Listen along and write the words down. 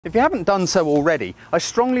If you haven't done so already, I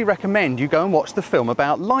strongly recommend you go and watch the film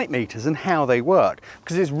about light meters and how they work,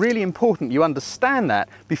 because it's really important you understand that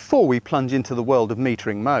before we plunge into the world of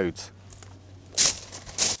metering modes.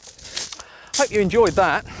 Hope you enjoyed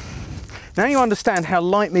that. Now you understand how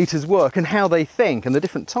light meters work and how they think, and the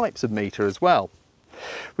different types of meter as well.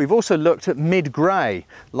 We've also looked at mid-grey.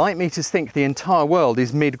 Light meters think the entire world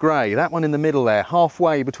is mid-grey, that one in the middle there,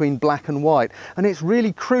 halfway between black and white. And it's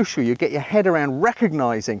really crucial you get your head around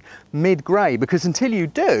recognising mid-grey, because until you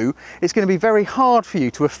do, it's going to be very hard for you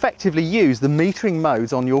to effectively use the metering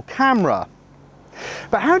modes on your camera.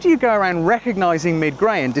 But how do you go around recognising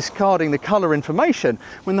mid-grey and discarding the colour information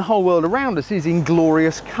when the whole world around us is in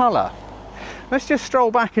glorious colour? Let's just stroll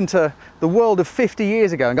back into the world of 50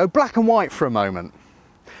 years ago and go black and white for a moment.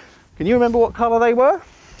 Can you remember what colour they were?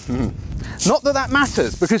 Not that that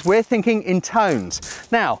matters, because we're thinking in tones.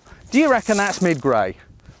 Now, do you reckon that's mid-grey?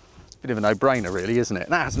 Bit of a no-brainer really, isn't it?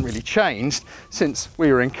 That hasn't really changed since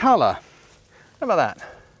we were in colour. How about that?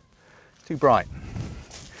 Too bright.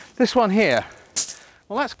 This one here,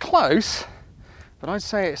 well, that's close, but I'd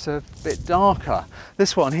say it's a bit darker.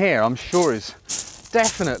 This one here, I'm sure, is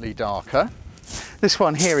definitely darker. This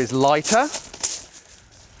one here is lighter.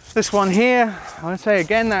 This one here, I'd say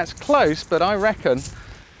again that's close, but I reckon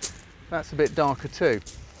that's a bit darker too.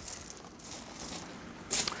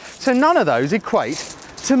 So none of those equate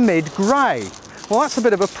to mid-grey. Well, that's a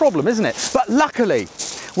bit of a problem, isn't it? But luckily,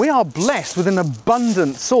 we are blessed with an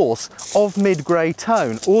abundant source of mid-grey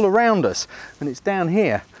tone all around us, and it's down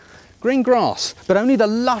here. Green grass, but only the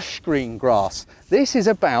lush green grass. This is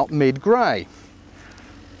about mid-grey.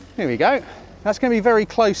 Here we go. That's going to be very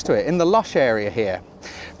close to it in the lush area here.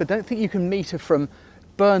 But don't think you can meter from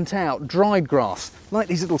burnt out, dried grass, like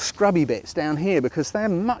these little scrubby bits down here, because they're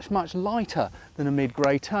much, much lighter than a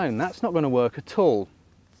mid-grey tone. That's not going to work at all.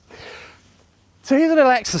 So here's a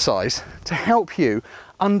little exercise to help you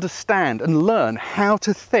understand and learn how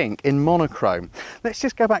to think in monochrome. Let's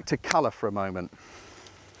just go back to colour for a moment.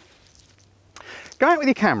 Go out with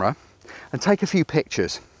your camera and take a few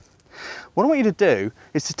pictures. What I want you to do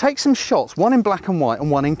is to take some shots, one in black and white and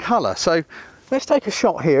one in colour. So let's take a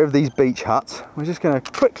shot here of these beach huts. We're just going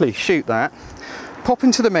to quickly shoot that, pop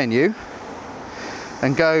into the menu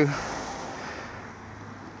and go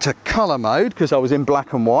to colour mode, because I was in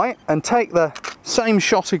black and white, and take the same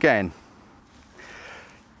shot again.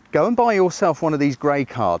 Go and buy yourself one of these grey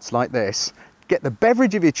cards like this. Get the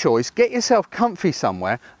beverage of your choice, get yourself comfy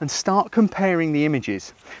somewhere and start comparing the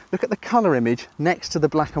images. Look at the colour image next to the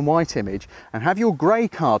black and white image and have your grey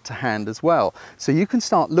card to hand as well, so you can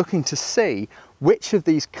start looking to see which of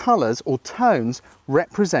these colours or tones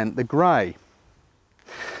represent the grey.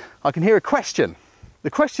 I can hear a question. The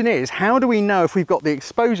question is, how do we know if we've got the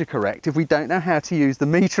exposure correct if we don't know how to use the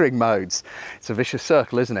metering modes? It's a vicious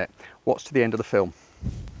circle, isn't it? Watch to the end of the film.